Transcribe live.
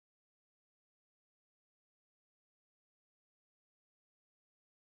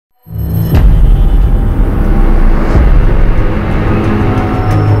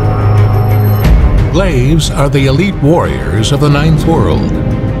Glaives are the elite warriors of the Ninth World,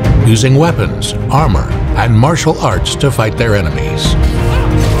 using weapons, armor, and martial arts to fight their enemies.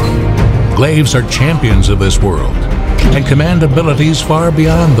 Glaives are champions of this world and command abilities far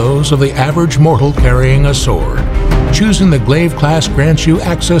beyond those of the average mortal carrying a sword. Choosing the Glaive class grants you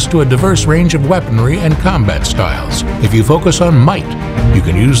access to a diverse range of weaponry and combat styles. If you focus on might, you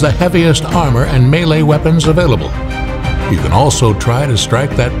can use the heaviest armor and melee weapons available. You can also try to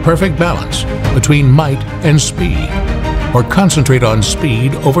strike that perfect balance between might and speed, or concentrate on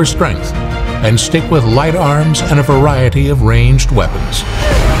speed over strength, and stick with light arms and a variety of ranged weapons.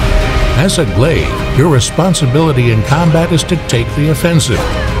 As a Glaive, your responsibility in combat is to take the offensive.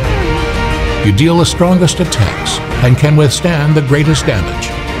 You deal the strongest attacks and can withstand the greatest damage.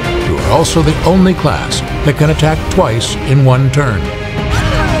 You are also the only class that can attack twice in one turn.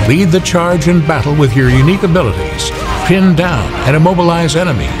 Lead the charge in battle with your unique abilities, pin down and immobilize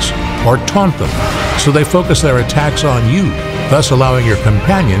enemies, or taunt them so they focus their attacks on you, thus allowing your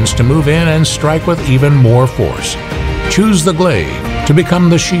companions to move in and strike with even more force. Choose the Glaive to become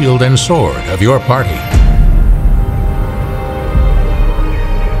the shield and sword of your party.